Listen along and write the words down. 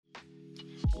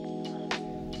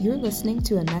You're listening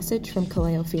to a message from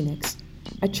Kaleo Phoenix,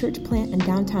 a church plant in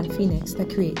downtown Phoenix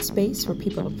that creates space for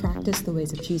people to practice the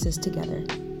ways of Jesus together.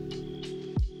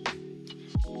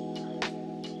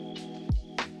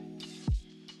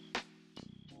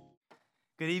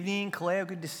 Good evening, Kaleo.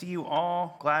 Good to see you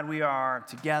all. Glad we are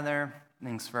together.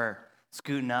 Thanks for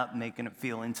scooting up, making it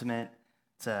feel intimate.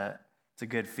 It's a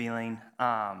good feeling.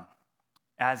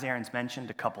 As Aaron's mentioned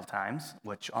a couple times,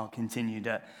 which I'll continue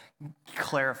to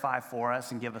clarify for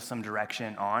us and give us some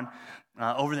direction on,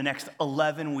 over the next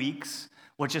 11 weeks,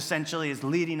 which essentially is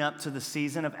leading up to the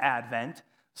season of Advent.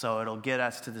 So it'll get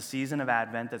us to the season of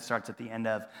Advent that starts at the end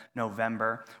of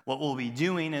November. What we'll be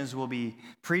doing is we'll be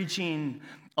preaching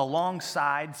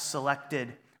alongside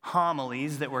selected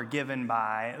homilies that were given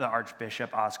by the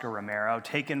Archbishop Oscar Romero,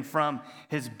 taken from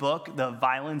his book, The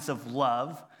Violence of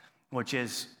Love, which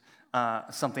is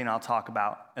something I'll talk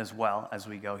about as well as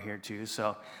we go here too.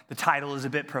 So the title is a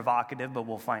bit provocative, but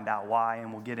we'll find out why,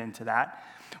 and we'll get into that.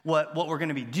 What we're going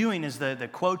to be doing is the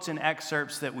quotes and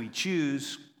excerpts that we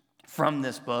choose from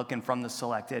this book and from the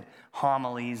selected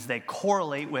homilies, they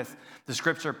correlate with the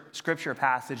scripture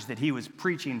passage that he was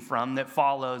preaching from that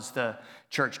follows the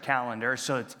church calendar.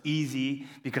 So it's easy,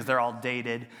 because they're all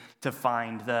dated, to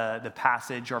find the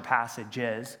passage or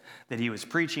passages that he was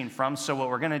preaching from. So what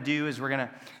we're going to do is we're going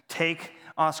to take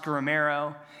Oscar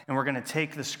Romero and we're going to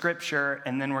take the scripture,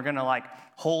 and then we're going to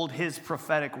hold his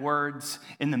prophetic words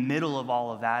in the middle of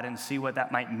all of that and see what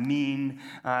that might mean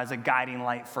as a guiding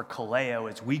light for Kaleo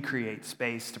as we create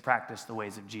space to practice the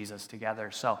ways of Jesus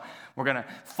together. So we're going to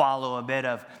follow a bit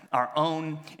of our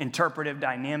own interpretive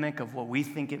dynamic of what we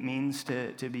think it means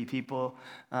to be people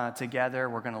together.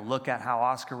 We're going to look at how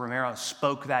Oscar Romero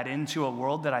spoke that into a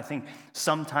world that I think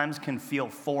sometimes can feel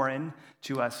foreign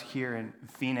to us here in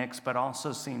Phoenix, but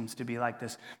also seems to be like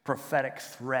this prophetic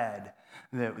thread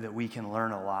that we can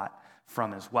learn a lot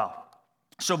from as well.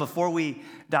 So before we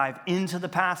dive into the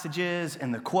passages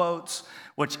and the quotes,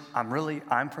 which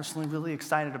I'm personally really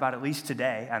excited about, at least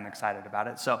today, I'm excited about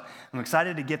it. So I'm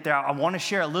excited to get there. I want to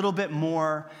share a little bit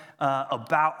more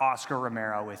about Oscar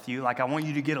Romero with you. I want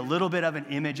you to get a little bit of an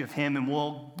image of him, and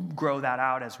we'll grow that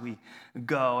out as we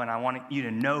go. And I want you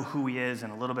to know who he is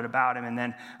and a little bit about him. And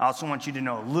then I also want you to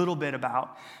know a little bit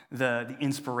about the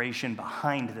inspiration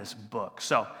behind this book.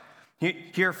 So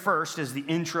here first is the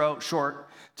intro short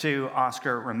to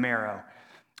Oscar Romero.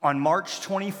 On March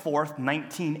 24th,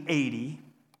 1980,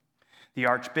 the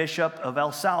Archbishop of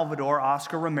El Salvador,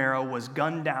 Oscar Romero, was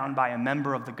gunned down by a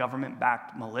member of the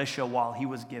government-backed militia while he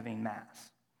was giving Mass.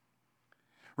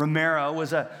 Romero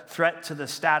was a threat to the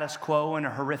status quo in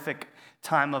a horrific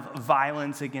time of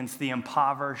violence against the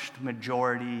impoverished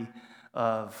majority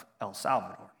of El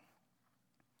Salvador.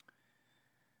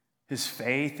 His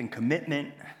faith and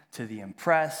commitment to the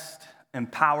oppressed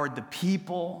empowered the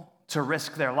people to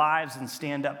risk their lives and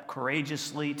stand up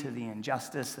courageously to the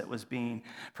injustice that was being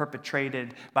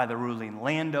perpetrated by the ruling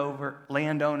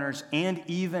landowners and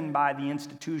even by the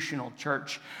institutional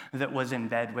church that was in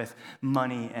bed with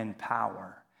money and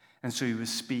power. And so he was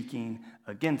speaking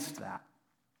against that.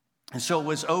 And so it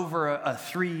was over a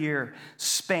 3-year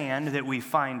span that we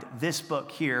find this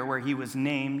book here, where he was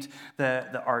named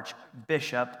the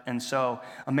Archbishop. And so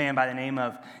a man by the name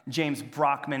of James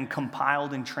Brockman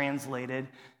compiled and translated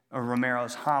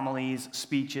Romero's homilies,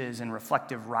 speeches, and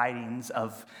reflective writings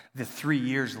of the 3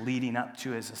 years leading up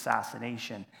to his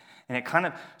assassination. And it kind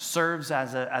of serves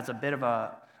as a bit of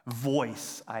a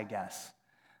voice, I guess,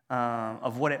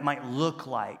 of what it might look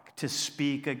like to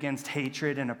speak against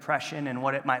hatred and oppression, and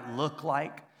what it might look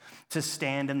like to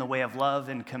stand in the way of love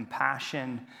and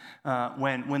compassion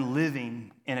when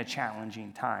living in a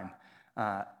challenging time.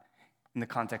 In the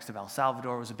context of El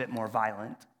Salvador, it was a bit more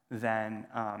violent than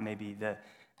maybe the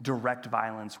direct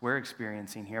violence we're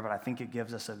experiencing here, but I think it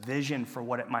gives us a vision for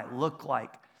what it might look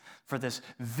like, for this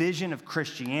vision of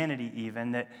Christianity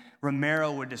even, that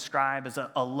Romero would describe as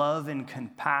a love and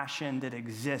compassion that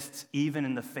exists even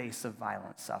in the face of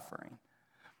violent suffering.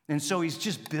 And so he's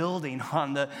just building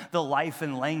on the life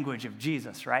and language of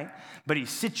Jesus, right? But he's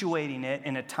situating it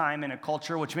in a time and a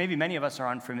culture which maybe many of us are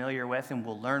unfamiliar with, and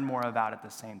we'll learn more about at the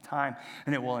same time.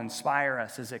 And it will inspire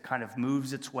us as it kind of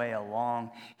moves its way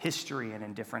along history and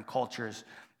in different cultures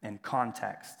and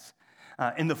contexts.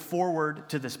 In the foreword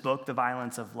to this book, The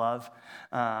Violence of Love,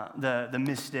 the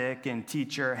mystic and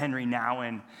teacher Henry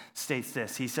Nouwen states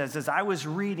this. He says, "As I was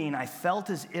reading, I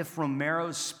felt as if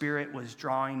Romero's spirit was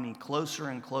drawing me closer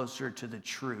and closer to the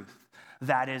truth.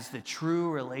 That is, the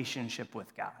true relationship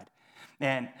with God."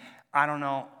 And I don't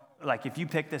know like if you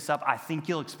pick this up, I think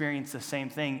you'll experience the same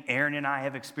thing. Aaron and I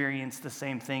have experienced the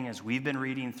same thing as we've been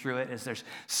reading through it, is there's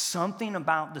something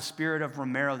about the spirit of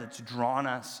Romero that's drawn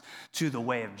us to the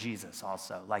way of Jesus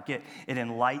also. Like it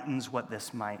enlightens what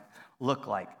this might look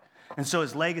like. And so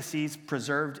his legacy is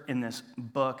preserved in this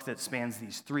book that spans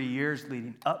these 3 years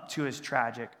leading up to his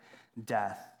tragic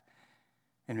death.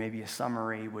 And maybe a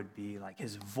summary would be like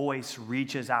his voice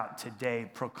reaches out today,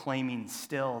 proclaiming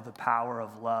still the power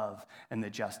of love and the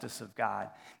justice of God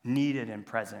needed and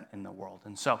present in the world.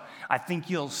 And so I think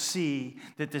you'll see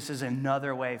that this is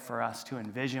another way for us to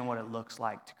envision what it looks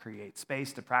like to create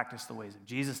space, to practice the ways of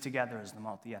Jesus together as the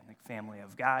multi-ethnic family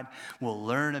of God. We'll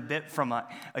learn a bit from a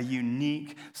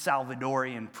unique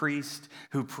Salvadorian priest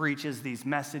who preaches these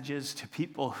messages to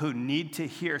people who need to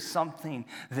hear something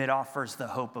that offers the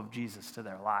hope of Jesus to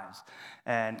their lives.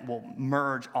 And we'll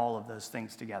merge all of those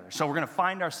things together. So we're going to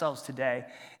find ourselves today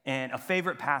in a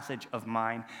favorite passage of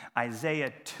mine,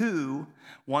 Isaiah 2,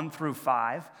 1 through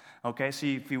 5. Okay, so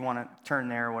if you want to turn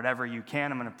there or whatever you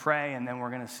can, I'm going to pray, and then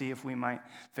we're going to see if we might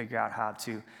figure out how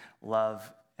to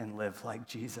love and live like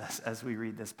Jesus as we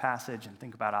read this passage and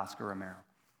think about Oscar Romero.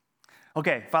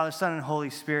 Okay, Father, Son, and Holy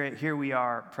Spirit, here we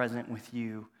are present with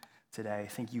you today.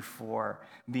 Thank you for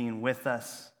being with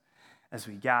us as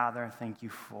we gather. Thank you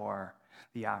for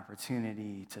the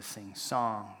opportunity to sing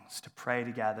songs, to pray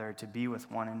together, to be with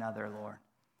one another, Lord.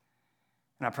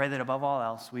 And I pray that above all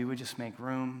else, we would just make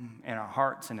room in our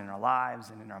hearts and in our lives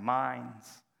and in our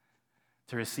minds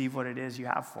to receive what it is you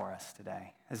have for us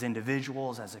today. As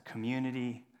individuals, as a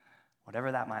community,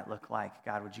 whatever that might look like,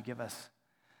 God, would you give us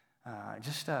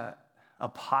just a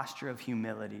posture of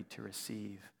humility to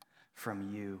receive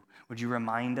from you? Would you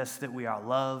remind us that we are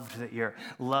loved, that your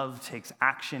love takes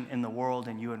action in the world,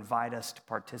 and you invite us to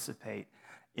participate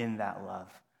in that love?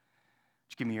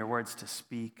 Would you give me your words to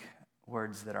speak,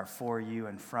 words that are for you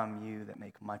and from you, that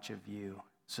make much of you,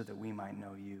 so that we might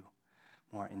know you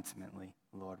more intimately,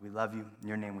 Lord. We love you. In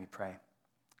your name we pray.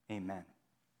 Amen.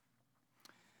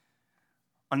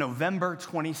 On November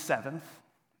 27th,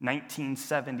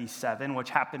 1977, which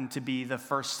happened to be the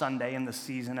first Sunday in the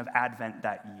season of Advent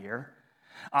that year,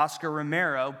 Oscar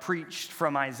Romero preached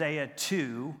from Isaiah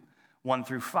 2, 1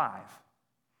 through 5.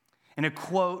 And a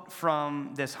quote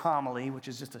from this homily, which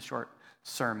is just a short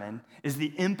sermon, is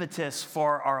the impetus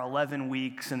for our 11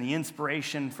 weeks and the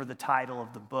inspiration for the title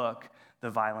of the book, The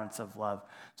Violence of Love.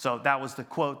 So that was the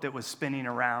quote that was spinning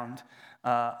around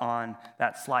on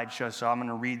that slideshow, so I'm going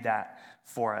to read that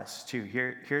for us too.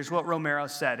 Here's what Romero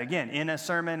said, again, in a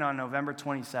sermon on November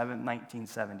 27,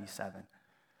 1977.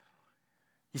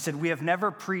 He said, "We have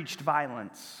never preached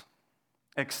violence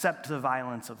except the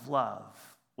violence of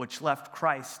love, which left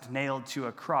Christ nailed to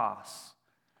a cross.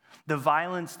 The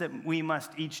violence that we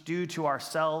must each do to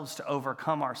ourselves to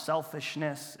overcome our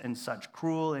selfishness and such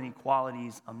cruel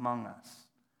inequalities among us.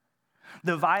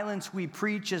 The violence we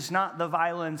preach is not the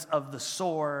violence of the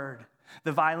sword,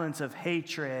 the violence of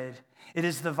hatred. It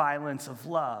is the violence of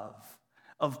love,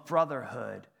 of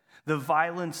brotherhood, the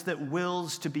violence that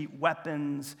wills to beat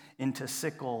weapons into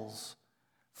sickles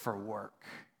for work."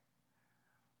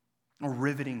 A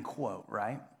riveting quote,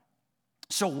 right?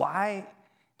 So why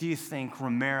do you think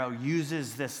Romero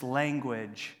uses this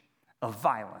language of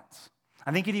violence?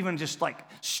 I think it even just like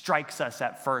strikes us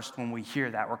at first when we hear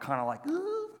that. We're kind of like,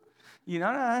 ooh,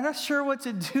 I'm not sure what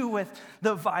to do with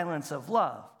the violence of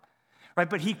love. Right,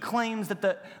 but he claims that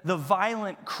the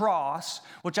violent cross,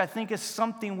 which I think is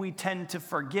something we tend to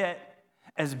forget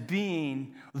as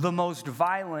being the most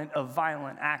violent of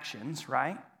violent actions,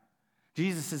 right?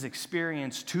 Jesus'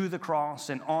 experience to the cross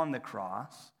and on the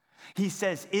cross, he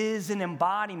says, is an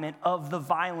embodiment of the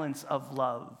violence of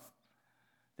love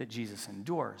that Jesus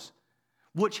endures,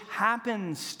 which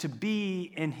happens to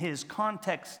be, in his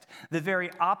context, the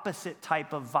very opposite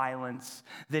type of violence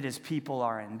that his people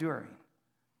are enduring.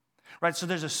 Right, so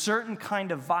there's a certain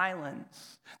kind of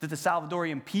violence that the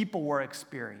Salvadorian people were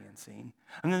experiencing,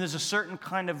 and then there's a certain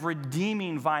kind of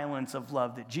redeeming violence of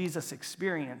love that Jesus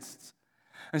experienced.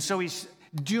 And so he's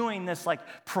doing this like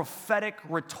prophetic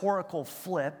rhetorical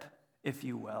flip, if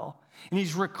you will, and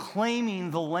he's reclaiming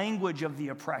the language of the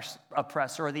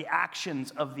oppressor or the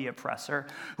actions of the oppressor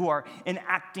who are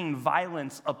enacting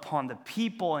violence upon the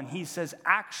people, and he says,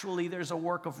 actually, there's a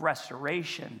work of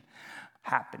restoration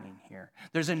happening here.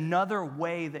 There's another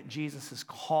way that Jesus is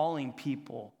calling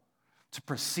people to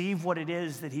perceive what it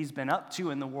is that he's been up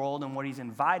to in the world and what he's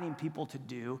inviting people to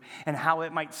do and how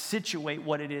it might situate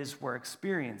what it is we're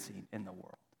experiencing in the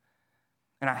world.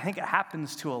 And I think it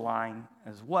happens to align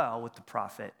as well with the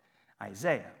prophet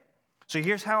Isaiah. So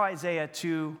here's how Isaiah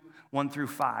 2, 1 through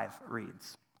 5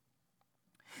 reads.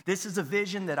 This is a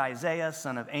vision that Isaiah,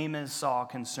 son of Amos, saw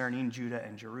concerning Judah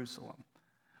and Jerusalem,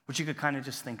 which you could kind of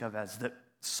just think of as the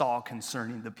saw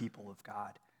concerning the people of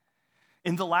God.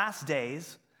 In the last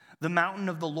days, the mountain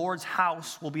of the Lord's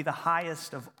house will be the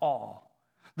highest of all,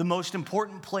 the most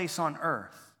important place on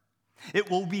earth. It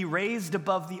will be raised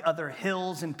above the other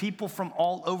hills, and people from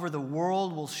all over the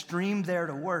world will stream there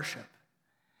to worship.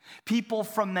 People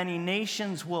from many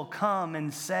nations will come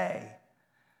and say,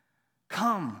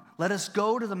 "Come, let us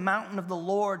go to the mountain of the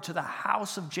Lord, to the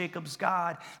house of Jacob's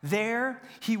God. There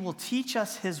he will teach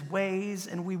us his ways,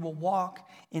 and we will walk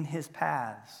in his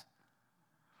paths."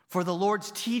 For the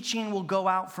Lord's teaching will go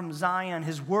out from Zion.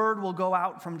 His word will go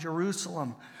out from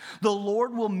Jerusalem. The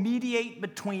Lord will mediate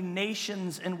between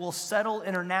nations and will settle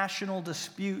international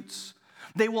disputes.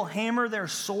 They will hammer their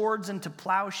swords into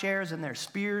plowshares and their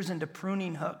spears into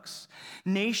pruning hooks.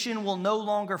 Nation will no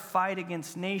longer fight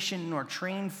against nation nor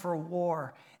train for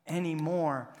war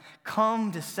anymore.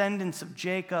 Come, descendants of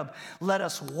Jacob, let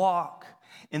us walk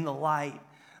in the light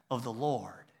of the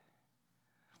Lord.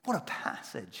 What a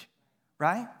passage,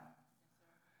 right?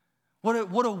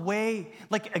 What a way,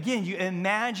 like again, you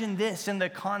imagine this in the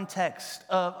context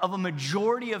of a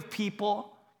majority of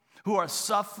people who are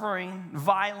suffering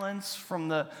violence from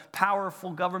the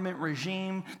powerful government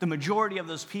regime. The majority of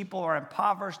those people are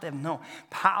impoverished. They have no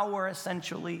power,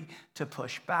 essentially, to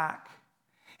push back.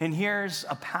 And here's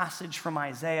a passage from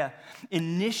Isaiah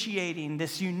initiating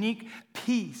this unique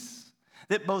peace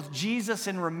that both Jesus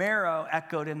and Romero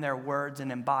echoed in their words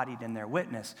and embodied in their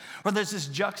witness. Or there's this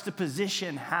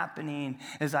juxtaposition happening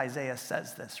as Isaiah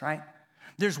says this, right?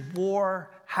 There's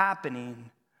war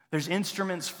happening. There's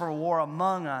instruments for war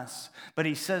among us, but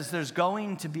he says there's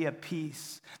going to be a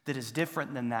peace that is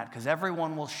different than that because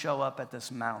everyone will show up at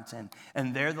this mountain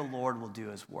and there the Lord will do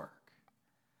his work.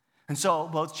 And so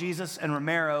both Jesus and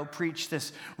Romero preach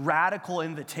this radical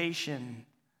invitation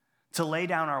to lay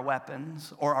down our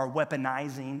weapons, or our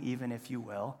weaponizing even, if you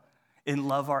will, and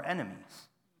love our enemies.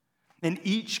 And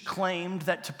each claimed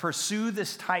that to pursue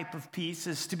this type of peace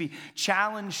is to be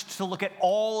challenged to look at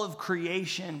all of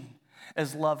creation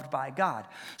as loved by God.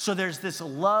 So there's this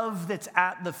love that's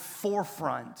at the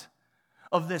forefront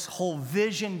of this whole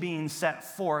vision being set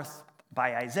forth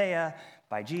by Isaiah,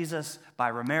 by Jesus, by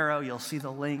Romero. You'll see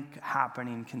the link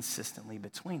happening consistently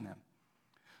between them.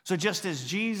 So just as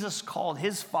Jesus called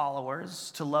his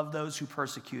followers to love those who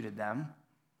persecuted them,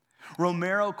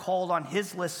 Romero called on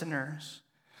his listeners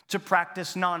to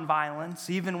practice nonviolence,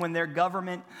 even when their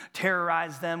government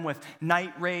terrorized them with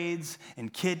night raids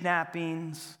and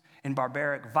kidnappings and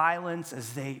barbaric violence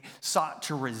as they sought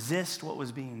to resist what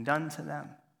was being done to them.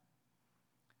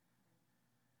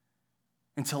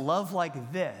 And to love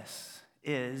like this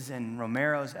is, in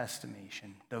Romero's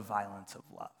estimation, the violence of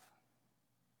love.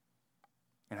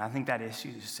 And I think that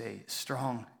issue is a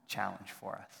strong challenge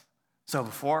for us. So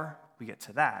before we get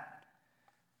to that,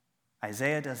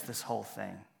 Isaiah does this whole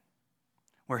thing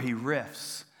where he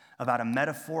riffs about a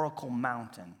metaphorical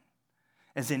mountain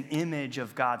as an image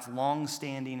of God's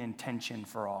long-standing intention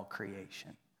for all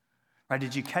creation. Right?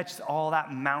 Did you catch all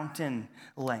that mountain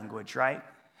language, right?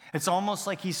 It's almost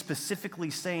like he's specifically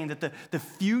saying that the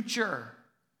future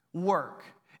work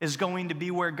is going to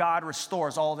be where God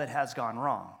restores all that has gone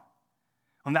wrong.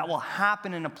 And that will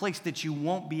happen in a place that you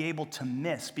won't be able to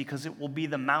miss because it will be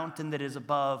the mountain that is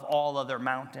above all other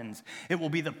mountains. It will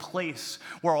be the place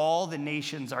where all the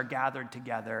nations are gathered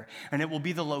together. And it will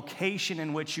be the location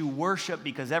in which you worship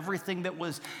because everything that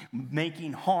was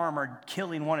making harm or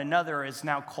killing one another is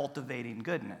now cultivating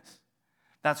goodness.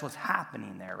 That's what's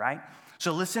happening there, right?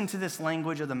 So listen to this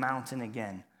language of the mountain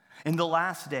again. In the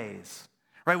last days,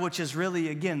 right, which is really,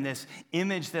 again, this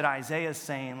image that Isaiah is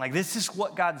saying, like, this is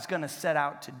what God's going to set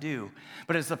out to do.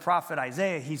 But as the prophet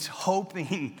Isaiah, he's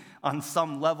hoping on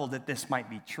some level that this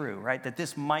might be true, right, that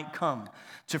this might come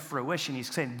to fruition.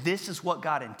 He's saying this is what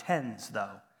God intends,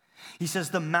 though. He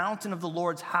says the mountain of the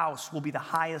Lord's house will be the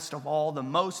highest of all, the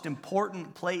most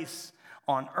important place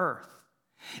on earth.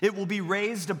 It will be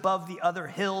raised above the other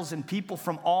hills, and people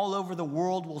from all over the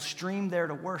world will stream there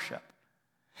to worship.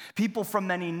 People from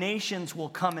many nations will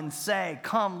come and say,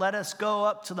 "Come, let us go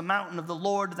up to the mountain of the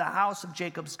Lord, to the house of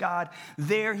Jacob's God.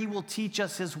 There he will teach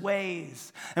us his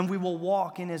ways, and we will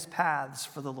walk in his paths.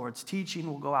 For the Lord's teaching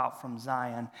will go out from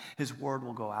Zion. His word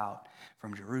will go out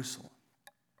from Jerusalem."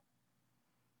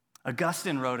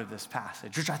 Augustine wrote of this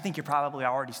passage, which I think you're probably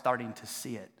already starting to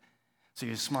see it. So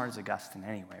you're as smart as Augustine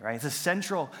anyway, right? The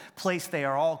central place they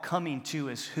are all coming to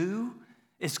is who?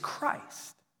 Is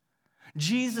Christ.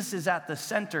 Jesus is at the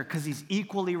center because he's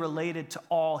equally related to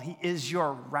all. He is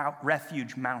your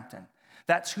refuge mountain.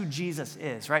 That's who Jesus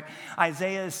is, right?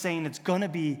 Isaiah is saying it's going to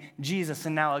be Jesus.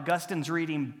 And now Augustine's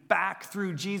reading back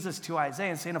through Jesus to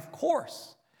Isaiah and saying, of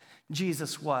course,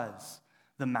 Jesus was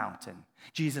the mountain.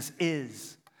 Jesus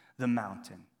is the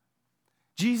mountain.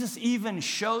 Jesus even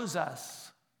shows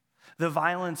us the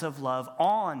violence of love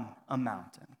on a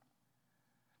mountain.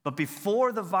 But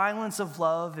before the violence of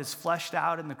love is fleshed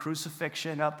out in the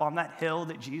crucifixion up on that hill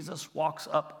that Jesus walks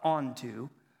up onto,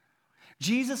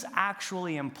 Jesus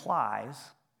actually implies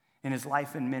in his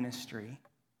life and ministry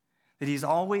that he's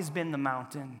always been the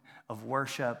mountain of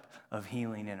worship, of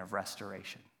healing, and of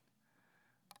restoration.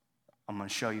 I'm going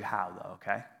to show you how, though,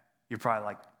 okay? You're probably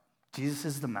like, Jesus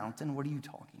is the mountain? What are you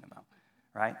talking about,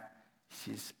 right?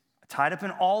 She's tied up in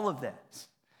all of this,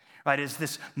 right? It's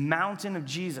this mountain of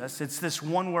Jesus. It's this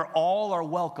one where all are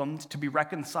welcomed to be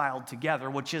reconciled together,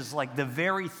 which is like the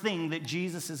very thing that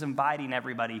Jesus is inviting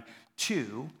everybody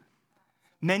to.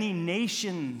 Many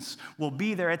nations will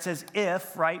be there. It's as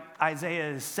if, right,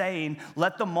 Isaiah is saying,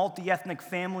 let the multi-ethnic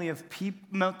family of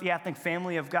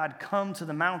God come to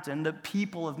the mountain, the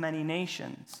people of many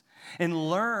nations,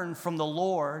 and learn from the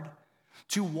Lord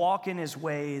to walk in his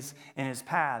ways and his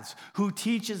paths. Who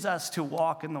teaches us to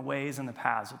walk in the ways and the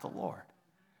paths of the Lord?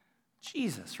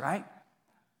 Jesus, right?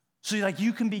 So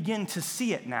you can begin to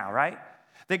see it now, right?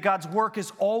 That God's work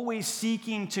is always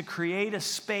seeking to create a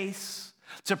space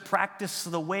to practice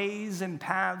the ways and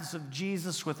paths of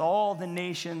Jesus with all the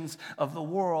nations of the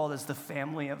world as the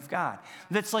family of God.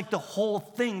 That's like the whole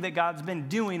thing that God's been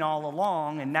doing all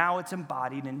along, and now it's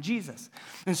embodied in Jesus.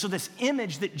 And so this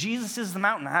image that Jesus is the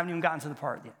mountain, I haven't even gotten to the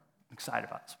part yet. I'm excited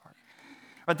about this part.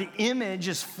 But the image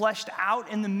is fleshed out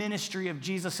in the ministry of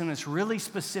Jesus in this really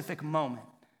specific moment.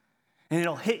 And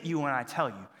it'll hit you when I tell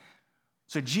you.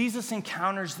 So Jesus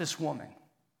encounters this woman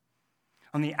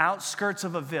on the outskirts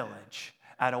of a village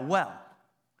at a well.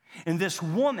 And this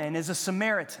woman is a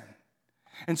Samaritan.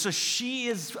 And so she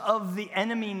is of the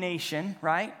enemy nation,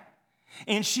 right?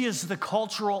 And she is the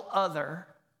cultural other.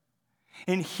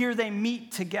 And here they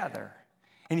meet together.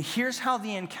 And here's how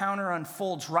the encounter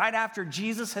unfolds right after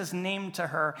Jesus has named to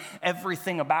her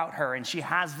everything about her. And she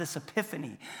has this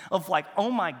epiphany of like, oh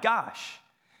my gosh.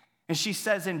 And she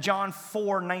says in John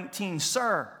 4:19,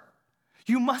 "Sir,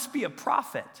 you must be a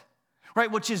prophet." Right,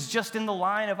 which is just in the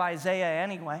line of Isaiah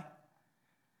anyway.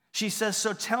 She says,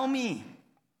 "So tell me,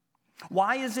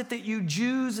 why is it that you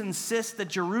Jews insist that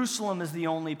Jerusalem is the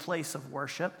only place of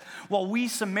worship, while we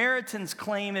Samaritans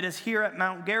claim it is here at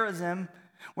Mount Gerizim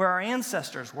where our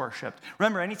ancestors worshiped?"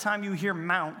 Remember, anytime you hear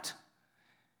mount,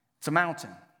 it's a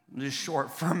mountain. Just short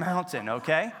for mountain,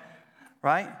 okay?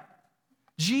 Right?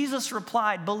 Jesus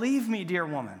replied, "Believe me, dear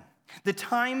woman, the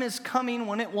time is coming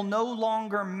when it will no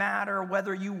longer matter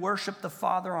whether you worship the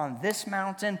Father on this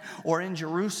mountain or in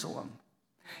Jerusalem.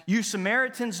 You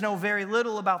Samaritans know very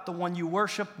little about the one you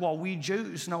worship, while we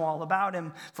Jews know all about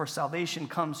him, for salvation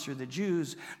comes through the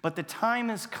Jews. But the time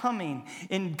is coming,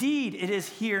 indeed it is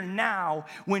here now,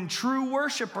 when true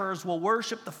worshipers will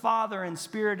worship the Father in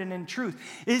spirit and in truth."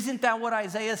 Isn't that what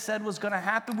Isaiah said was going to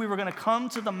happen? We were going to come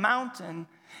to the mountain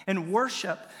and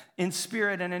worship in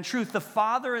spirit and in truth. The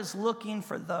Father is looking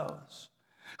for those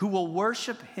who will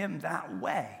worship him that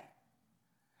way.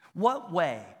 What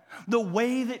way? The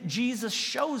way that Jesus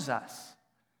shows us,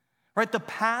 right? The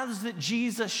paths that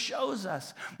Jesus shows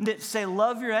us that say,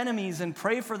 love your enemies and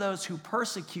pray for those who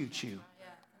persecute you.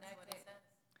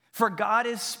 For God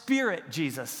is spirit,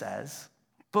 Jesus says.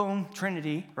 Boom,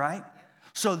 Trinity, right?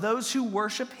 So those who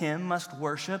worship him must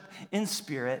worship in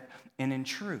spirit and in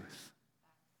truth.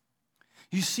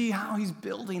 You see how he's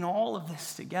building all of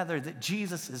this together, that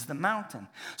Jesus is the mountain.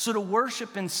 So to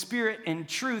worship in spirit and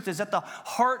truth is at the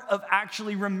heart of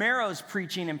actually Romero's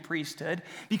preaching and priesthood,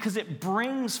 because it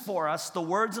brings for us the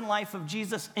words and life of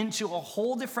Jesus into a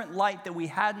whole different light that we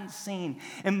hadn't seen,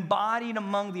 embodied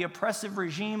among the oppressive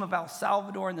regime of El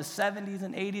Salvador in the 70s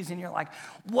and 80s. And you're like,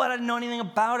 what? I didn't know anything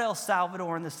about El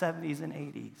Salvador in the 70s and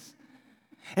 80s.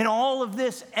 And all of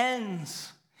this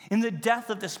ends in the death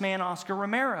of this man, Oscar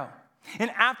Romero.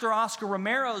 And after Oscar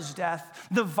Romero's death,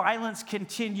 the violence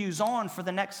continues on for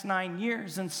the next 9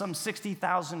 years, and some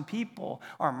 60,000 people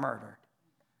are murdered.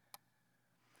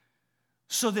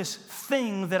 So this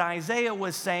thing that Isaiah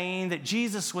was saying, that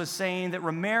Jesus was saying, that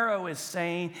Romero is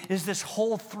saying, is this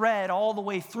whole thread all the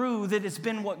way through that has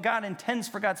been what God intends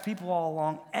for God's people all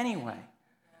along anyway.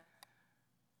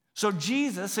 So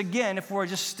Jesus, again, if we're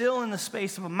just still in the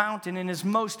space of a mountain, in his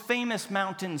most famous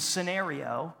mountain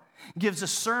scenario, gives a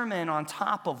sermon on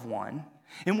top of one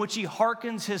in which he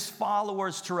hearkens his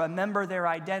followers to remember their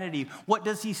identity. What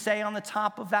does he say on the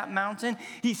top of that mountain?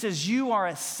 He says, "You are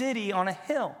a city on a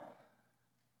hill."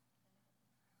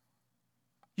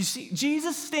 You see,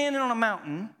 Jesus standing on a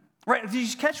mountain, right? Did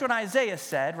you catch what Isaiah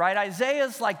said, right?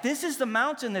 Isaiah's like, this is the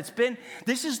mountain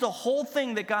this is the whole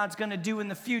thing that God's going to do in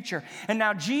the future. And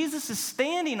now Jesus is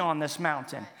standing on this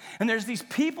mountain. And there's these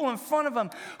people in front of him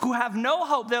who have no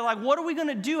hope. They're like, what are we going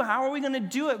to do? How are we going to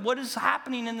do it? What is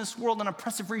happening in this world? An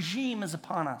oppressive regime is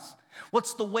upon us.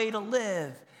 What's the way to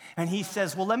live? And he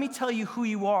says, well, let me tell you who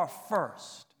you are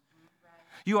first.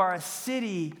 You are a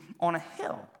city on a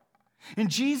hill.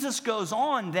 And Jesus goes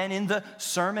on then in the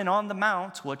Sermon on the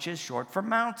Mount, which is short for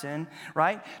mountain,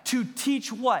 right? To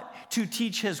teach what? To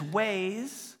teach his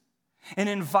ways and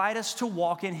invite us to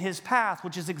walk in his path,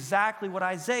 which is exactly what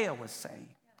Isaiah was saying.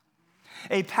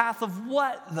 A path of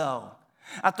what, though?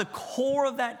 At the core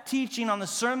of that teaching on the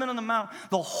Sermon on the Mount,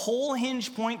 the whole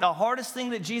hinge point, the hardest thing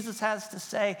that Jesus has to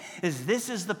say is this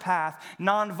is the path,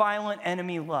 nonviolent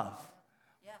enemy love.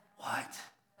 Yeah. What?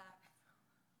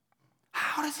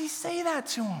 How does he say that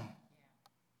to him?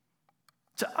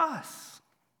 To us.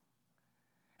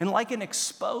 And like an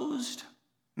exposed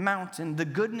mountain, the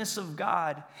goodness of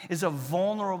God is a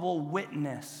vulnerable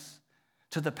witness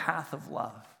to the path of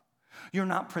love. You're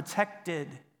not protected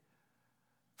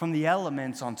from the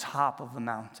elements on top of the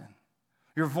mountain.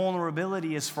 Your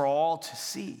vulnerability is for all to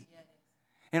see.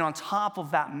 And on top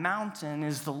of that mountain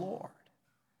is the Lord,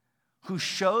 who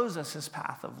shows us his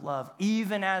path of love,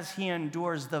 even as he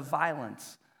endures the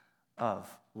violence of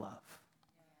love.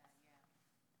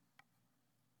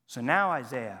 So now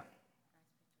Isaiah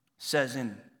says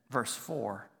in verse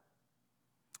 4,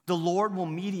 the Lord will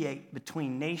mediate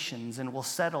between nations and will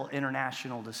settle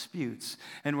international disputes.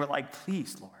 And we're like,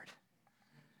 please, Lord.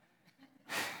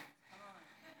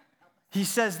 He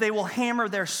says they will hammer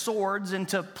their swords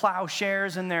into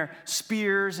plowshares and their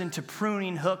spears into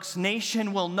pruning hooks.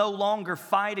 Nation will no longer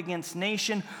fight against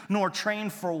nation, nor train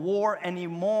for war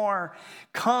anymore.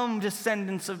 Come,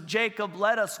 descendants of Jacob,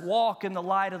 let us walk in the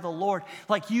light of the Lord.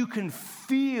 Like you can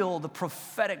feel the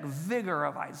prophetic vigor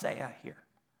of Isaiah here.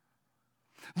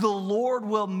 The Lord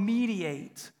will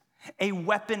mediate a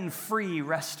weapon-free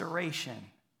restoration.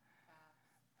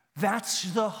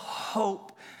 That's the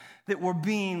hope that we're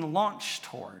being launched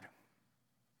toward.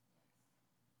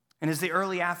 And as the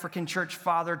early African church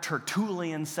father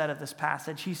Tertullian said of this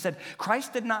passage, he said,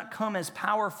 Christ did not come as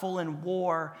powerful in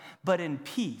war, but in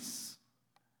peace.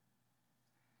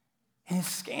 And it's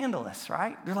scandalous,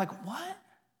 right? You're like, what?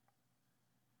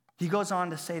 He goes on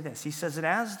to say this. He says that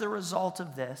as the result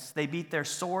of this, they beat their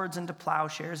swords into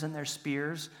plowshares and their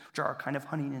spears, which are a kind of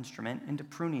hunting instrument, into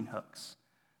pruning hooks.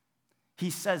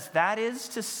 He says that is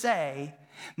to say,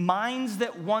 minds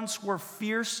that once were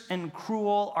fierce and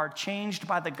cruel are changed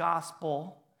by the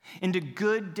gospel into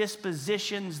good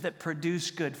dispositions that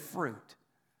produce good fruit.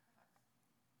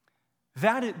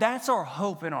 That's our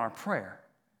hope and our prayer.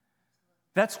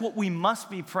 That's what we must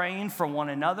be praying for one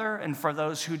another and for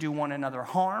those who do one another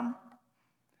harm,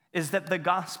 is that the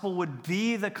gospel would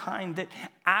be the kind that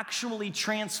actually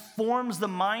transforms the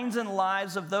minds and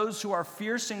lives of those who are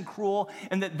fierce and cruel,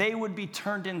 and that they would be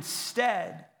turned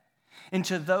instead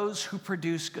into those who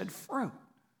produce good fruit.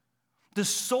 The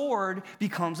sword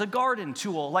becomes a garden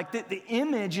tool. Like the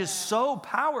image is so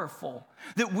powerful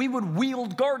that we would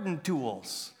wield garden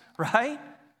tools, right?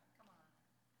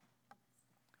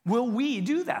 Will we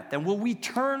do that then? Will we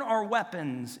turn our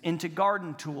weapons into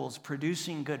garden tools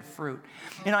producing good fruit?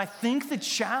 And I think the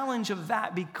challenge of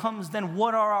that becomes then,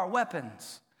 what are our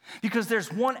weapons? Because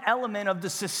there's one element of the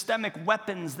systemic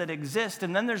weapons that exist,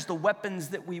 and then there's the weapons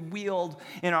that we wield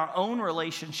in our own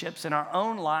relationships, in our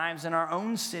own lives, in our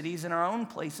own cities, in our own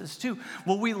places too.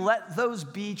 Will we let those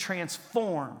be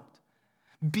transformed,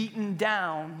 beaten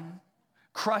down,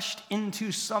 crushed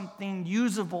into something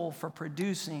usable for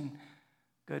producing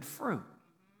good fruit?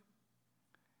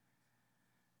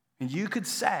 And you could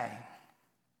say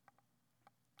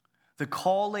the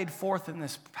call laid forth in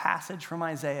this passage from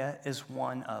Isaiah is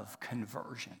one of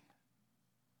conversion.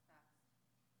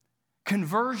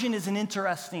 Conversion is an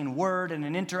interesting word and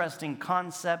an interesting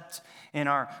concept in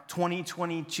our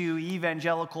 2022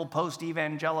 evangelical,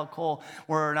 post-evangelical,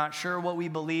 we're not sure what we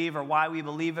believe or why we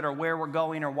believe it or where we're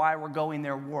going or why we're going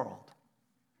there world.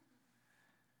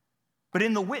 But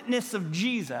in the witness of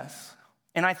Jesus,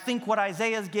 and I think what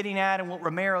Isaiah is getting at and what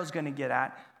Romero is going to get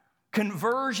at,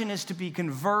 conversion is to be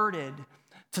converted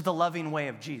to the loving way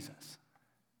of Jesus.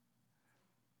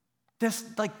 That's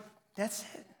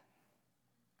it.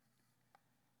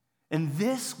 And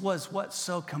this was what's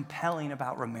so compelling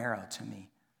about Romero to me,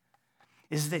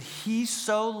 is that he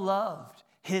so loved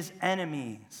his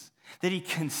enemies that he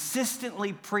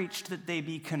consistently preached that they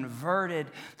be converted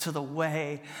to the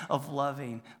way of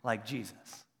loving like Jesus.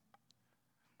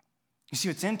 You see,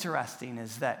 what's interesting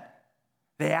is that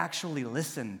they actually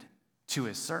listened to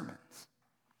his sermons.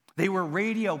 They were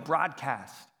radio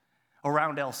broadcast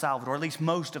around El Salvador, at least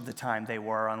most of the time they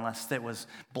were, unless it was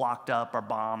blocked up or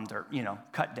bombed or,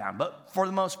 cut down. But for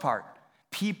the most part,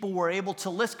 people were able to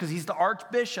listen because he's the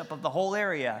archbishop of the whole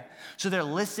area. So they're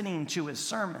listening to his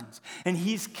sermons. And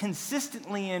he's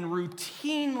consistently and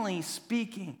routinely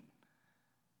speaking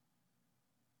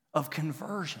of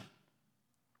conversion.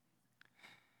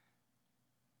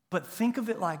 But think of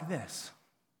it like this.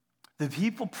 The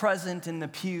people present in the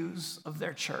pews of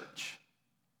their church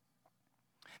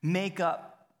make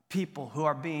up people who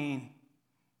are being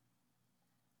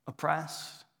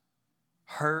oppressed,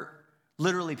 hurt.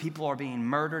 Literally, people are being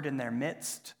murdered in their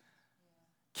midst,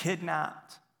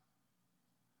 kidnapped.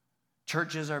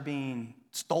 Churches are being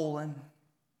stolen.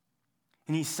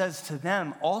 And he says to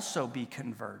them, also be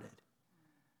converted.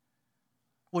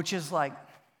 Which is like,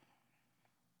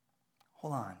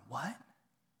 hold on, what?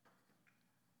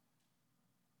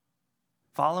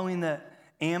 Following the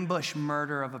ambush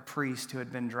murder of a priest who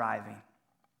had been driving.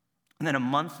 And then a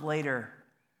month later,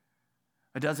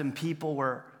 a dozen people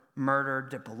were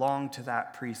murdered that belonged to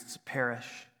that priest's parish.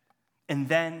 And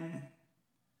then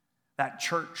that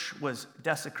church was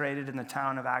desecrated in the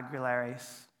town of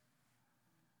Aguilares.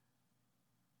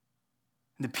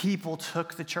 The people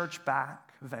took the church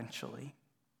back eventually.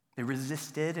 They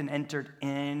resisted and entered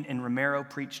in, and Romero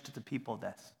preached to the people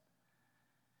this.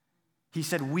 He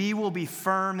said, we will be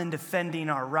firm in defending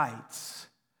our rights,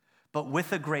 but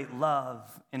with a great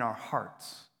love in our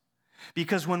hearts.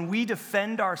 Because when we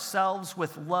defend ourselves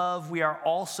with love, we are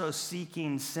also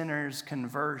seeking sinners'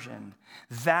 conversion.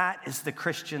 That is the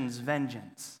Christian's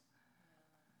vengeance.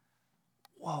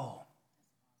 Whoa.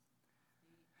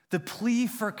 The plea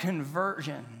for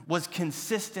conversion was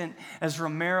consistent as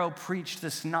Romero preached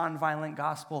this nonviolent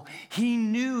gospel. He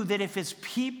knew that if his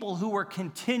people who were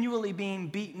continually being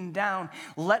beaten down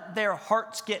let their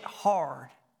hearts get hard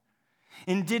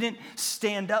and didn't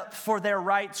stand up for their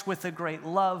rights with a great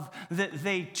love, that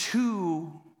they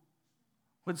too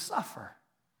would suffer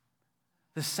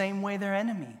the same way their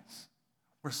enemies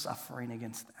were suffering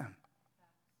against them.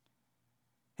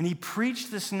 And he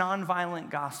preached this nonviolent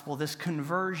gospel, this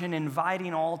conversion,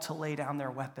 inviting all to lay down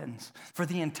their weapons for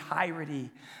the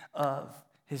entirety of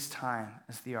his time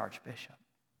as the archbishop.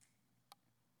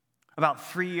 About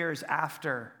 3 years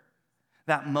after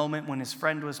that moment when his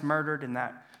friend was murdered and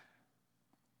that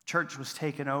church was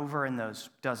taken over and those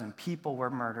dozen people were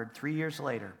murdered, 3 years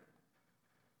later,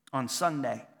 on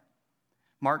Sunday,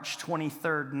 March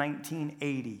 23rd,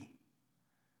 1980,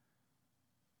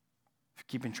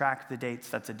 keeping track of the dates,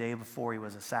 that's a day before he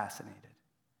was assassinated.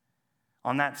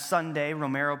 On that Sunday,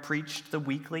 Romero preached the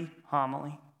weekly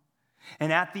homily.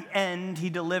 And at the end, he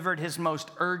delivered his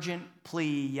most urgent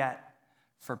plea yet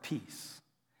for peace.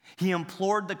 He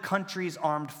implored the country's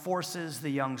armed forces, the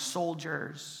young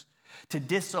soldiers, to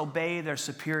disobey their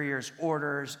superiors'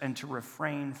 orders and to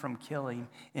refrain from killing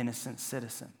innocent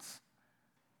citizens.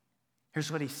 Here's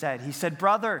what he said. He said,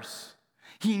 brothers,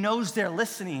 he knows they're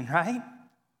listening, right?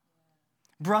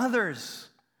 Brothers,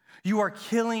 you are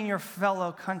killing your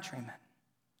fellow countrymen.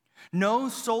 No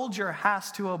soldier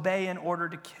has to obey in order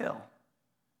to kill.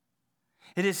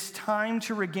 It is time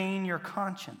to regain your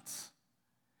conscience.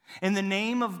 In the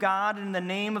name of God and in the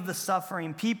name of the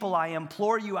suffering people, I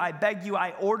implore you, I beg you,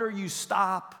 I order you,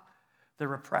 stop the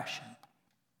repression.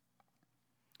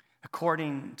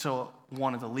 According to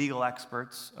one of the legal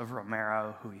experts of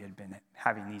Romero, who he had been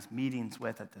having these meetings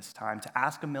with at this time, to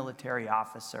ask a military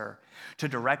officer to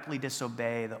directly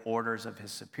disobey the orders of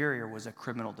his superior was a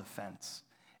criminal defense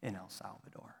in El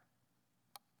Salvador.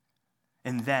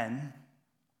 And then,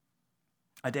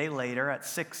 a day later, at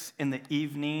 6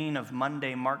 p.m. of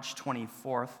Monday, March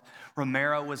 24th,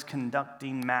 Romero was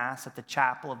conducting Mass at the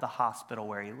chapel of the hospital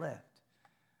where he lived.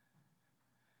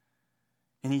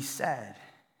 And he said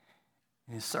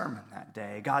in his sermon that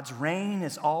day, God's reign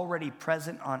is already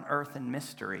present on earth in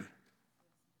mystery.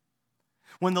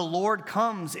 When the Lord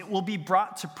comes, it will be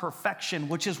brought to perfection,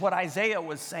 which is what Isaiah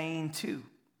was saying too.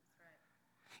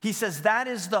 He says that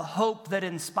is the hope that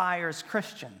inspires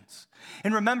Christians.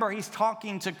 And remember, he's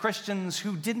talking to Christians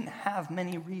who didn't have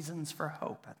many reasons for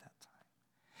hope at that time.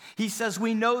 He says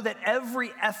we know that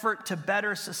every effort to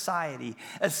better society,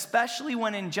 especially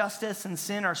when injustice and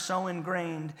sin are so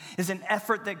ingrained, is an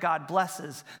effort that God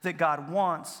blesses, that God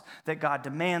wants, that God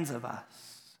demands of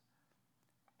us.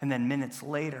 And then minutes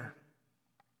later,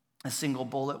 a single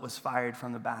bullet was fired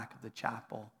from the back of the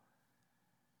chapel.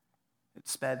 It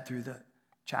sped through the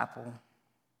chapel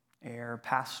air,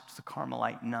 past the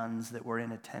Carmelite nuns that were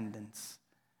in attendance,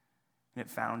 and it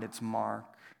found its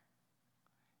mark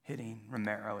hitting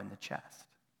Romero in the chest.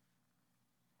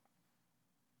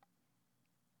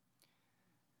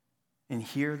 And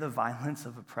here the violence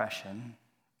of oppression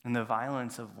and the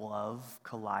violence of love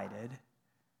collided.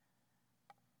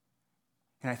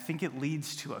 And I think it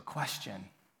leads to a question.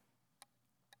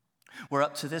 Where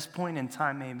up to this point in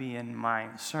time, maybe in my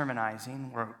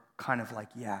sermonizing, we're kind of like,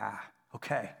 yeah,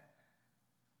 okay.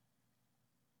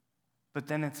 But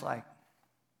then it's like,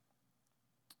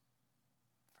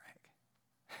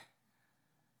 frick.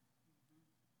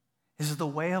 Is the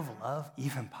way of love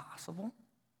even possible?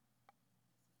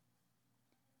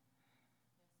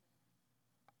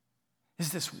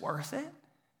 Is this worth it?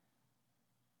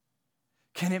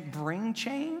 Can it bring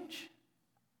change?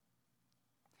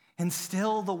 And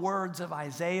still the words of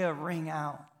Isaiah ring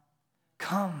out.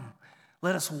 Come,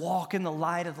 let us walk in the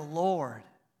light of the Lord.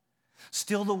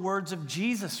 Still the words of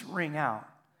Jesus ring out.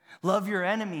 Love your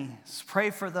enemies. Pray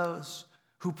for those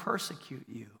who persecute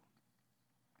you.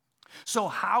 So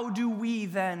how do we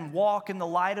then walk in the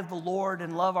light of the Lord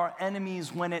and love our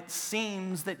enemies when it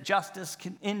seems that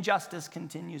injustice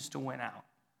continues to win out?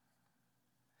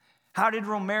 How did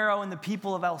Romero and the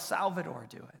people of El Salvador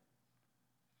do it?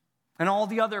 And all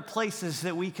the other places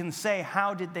that we can say,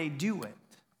 how did they do it?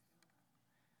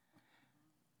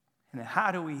 And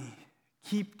how do we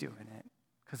keep doing it?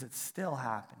 Because it's still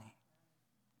happening.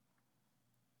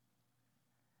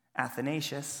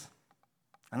 Athanasius,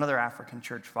 another African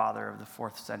church father of the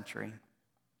 4th century,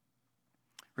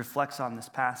 reflects on this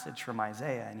passage from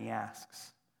Isaiah, and he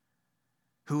asks,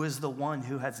 who is the one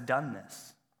who has done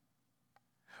this?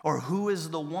 Or who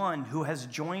is the one who has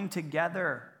joined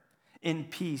together in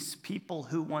peace people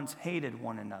who once hated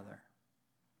one another?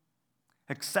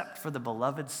 Except for the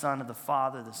beloved Son of the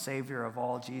Father, the Savior of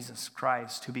all, Jesus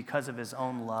Christ, who because of his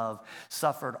own love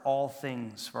suffered all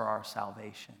things for our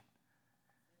salvation.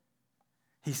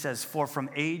 He says, for from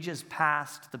ages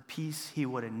past the peace he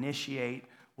would initiate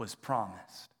was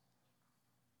promised.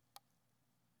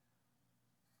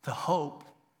 The hope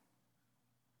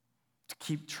to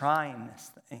keep trying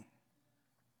this thing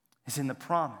is in the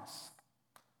promise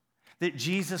that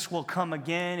Jesus will come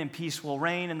again and peace will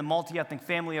reign and the multi-ethnic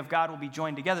family of God will be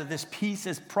joined together. This peace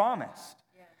is promised.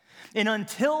 Yeah. And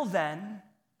until then,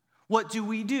 what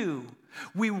do?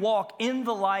 We walk in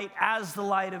the light as the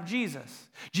light of Jesus.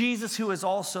 Jesus, who is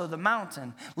also the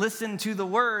mountain. Listen to the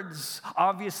words,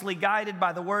 obviously guided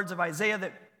by the words of Isaiah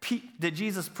that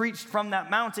Jesus preached from that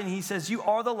mountain. He says, you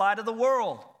are the light of the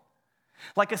world,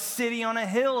 like a city on a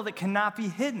hill that cannot be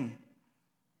hidden.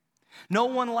 No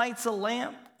one lights a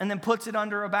lamp and then puts it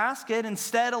under a basket.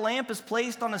 Instead, a lamp is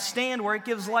placed on a stand where it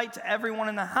gives light to everyone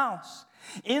in the house.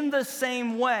 In the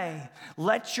same way,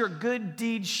 let your good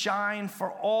deeds shine for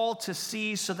all to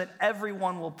see so that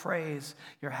everyone will praise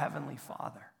your heavenly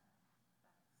Father.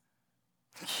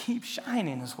 Keep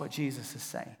shining is what Jesus is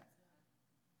saying.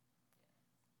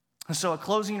 And so a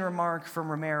closing remark from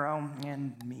Romero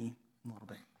and me a little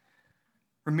bit.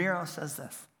 Romero says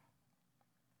this.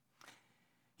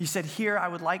 He said, here I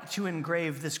would like to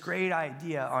engrave this great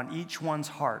idea on each one's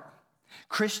heart.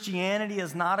 Christianity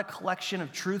is not a collection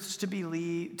of truths to be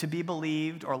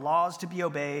believed or laws to be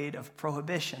obeyed, of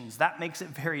prohibitions. That makes it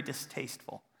very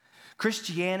distasteful.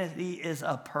 Christianity is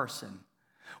a person,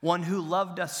 one who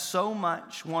loved us so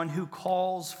much, one who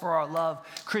calls for our love.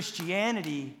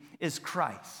 Christianity is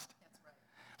Christ.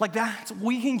 Like that,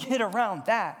 we can get around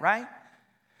that, right?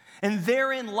 And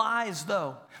therein lies,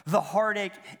 though, the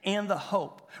heartache and the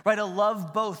hope, right? A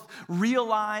love both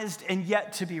realized and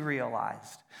yet to be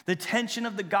realized. The tension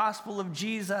of the gospel of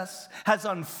Jesus has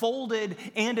unfolded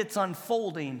and it's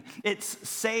unfolding. It's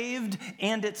saved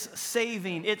and it's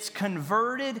saving. It's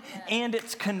converted and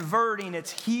it's converting.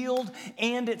 It's healed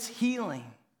and it's healing.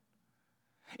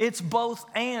 It's both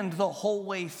and the whole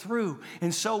way through.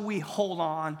 And so we hold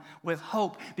on with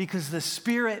hope because the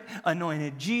Spirit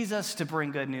anointed Jesus to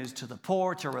bring good news to the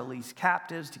poor, to release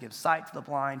captives, to give sight to the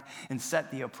blind, and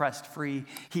set the oppressed free.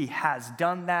 He has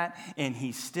done that, and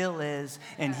he still is,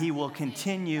 and he will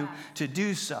continue to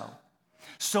do so.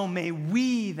 So may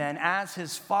we then, as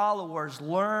his followers,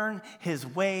 learn his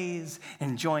ways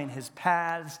and join his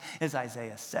paths, as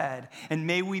Isaiah said. And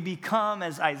may we become,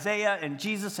 as Isaiah and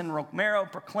Jesus and Romero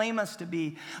proclaim us to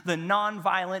be, the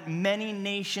nonviolent,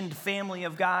 many-nationed family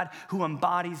of God who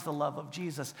embodies the love of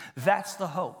Jesus. That's the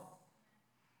hope.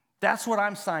 That's what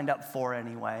I'm signed up for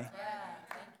anyway.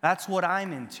 That's what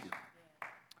I'm into.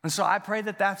 And so I pray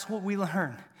that that's what we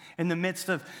learn in the midst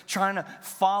of trying to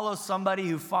follow somebody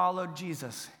who followed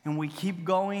Jesus. And we keep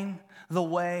going the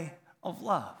way of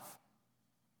love.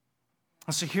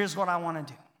 And so here's what I want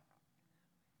to do.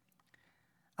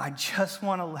 I just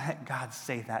want to let God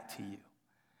say that to you.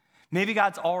 Maybe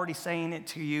God's already saying it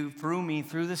to you through me,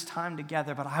 through this time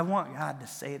together, but I want God to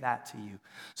say that to you.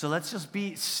 So let's just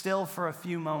be still for a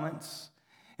few moments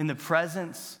in the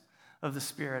presence of the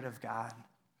Spirit of God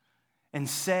and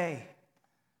say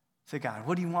to God,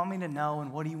 what do you want me to know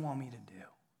and what do you want me to do?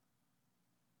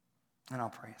 And I'll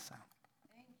pray us out.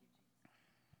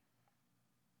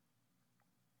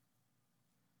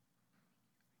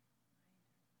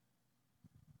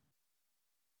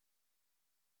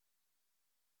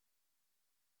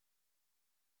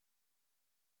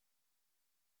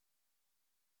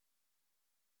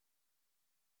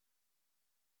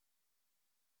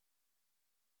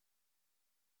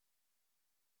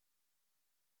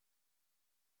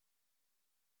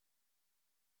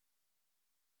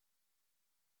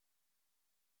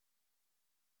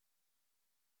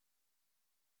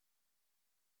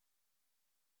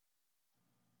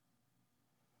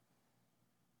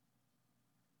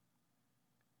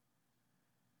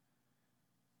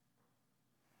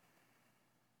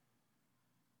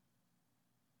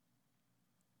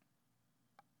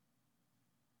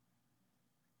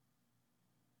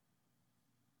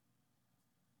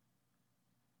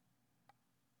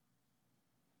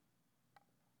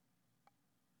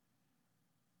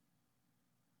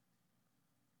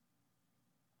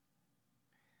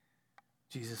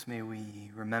 Jesus, may we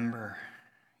remember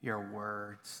your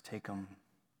words, take them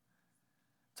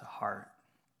to heart,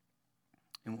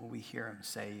 and will we hear him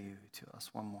say you to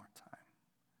us one more time?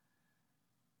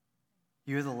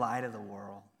 You're the light of the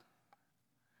world,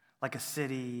 like a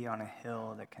city on a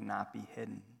hill that cannot be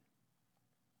hidden.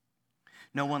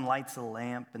 No one lights a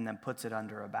lamp and then puts it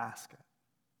under a basket.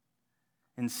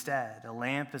 Instead, a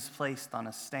lamp is placed on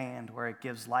a stand where it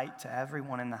gives light to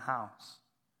everyone in the house.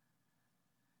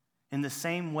 In the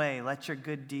same way, let your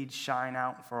good deeds shine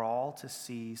out for all to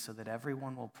see so that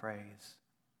everyone will praise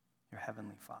your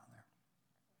heavenly Father.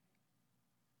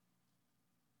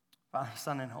 Father,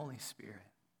 Son, and Holy Spirit,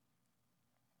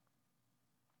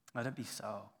 let it be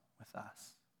so with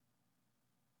us.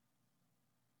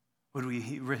 Would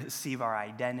we receive our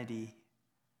identity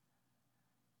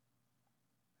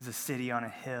as a city on a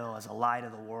hill, as a light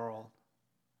of the world?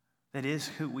 That is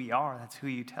who we are. That's who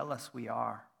you tell us we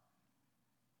are.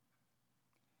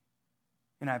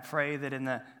 And I pray that in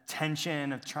the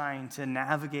tension of trying to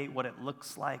navigate what it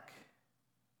looks like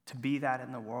to be that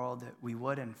in the world, that we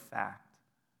would, in fact,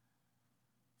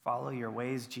 follow your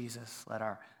ways, Jesus. Let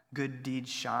our good deeds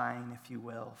shine, if you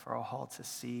will, for all to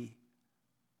see,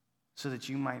 so that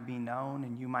you might be known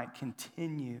and you might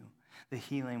continue the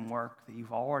healing work that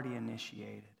you've already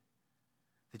initiated,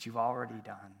 that you've already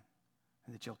done,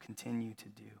 and that you'll continue to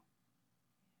do.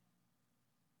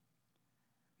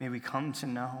 May we come to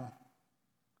know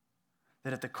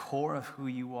that at the core of who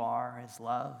you are is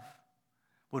love.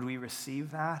 Would we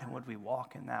receive that and would we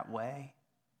walk in that way?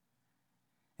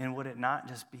 And would it not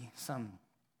just be some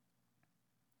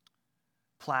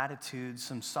platitude,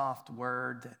 some soft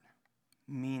word that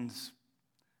means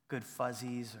good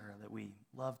fuzzies or that we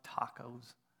love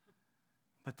tacos,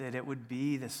 but that it would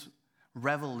be this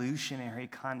revolutionary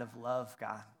kind of love,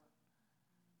 God,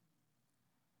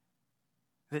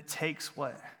 that takes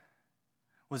what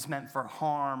was meant for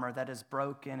harm or that is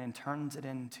broken and turns it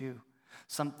into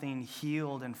something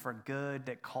healed and for good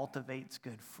that cultivates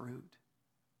good fruit.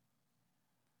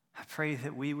 I pray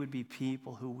that we would be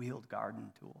people who wield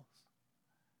garden tools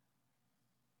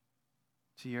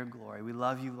to your glory. We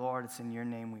love you, Lord. It's in your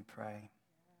name we pray.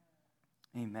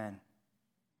 Amen.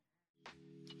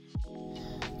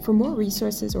 For more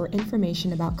resources or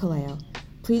information about Kaleo,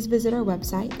 please visit our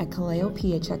website at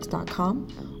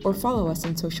kaleophx.com or follow us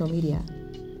on social media.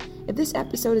 If this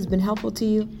episode has been helpful to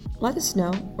you, let us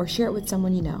know or share it with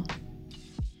someone you know.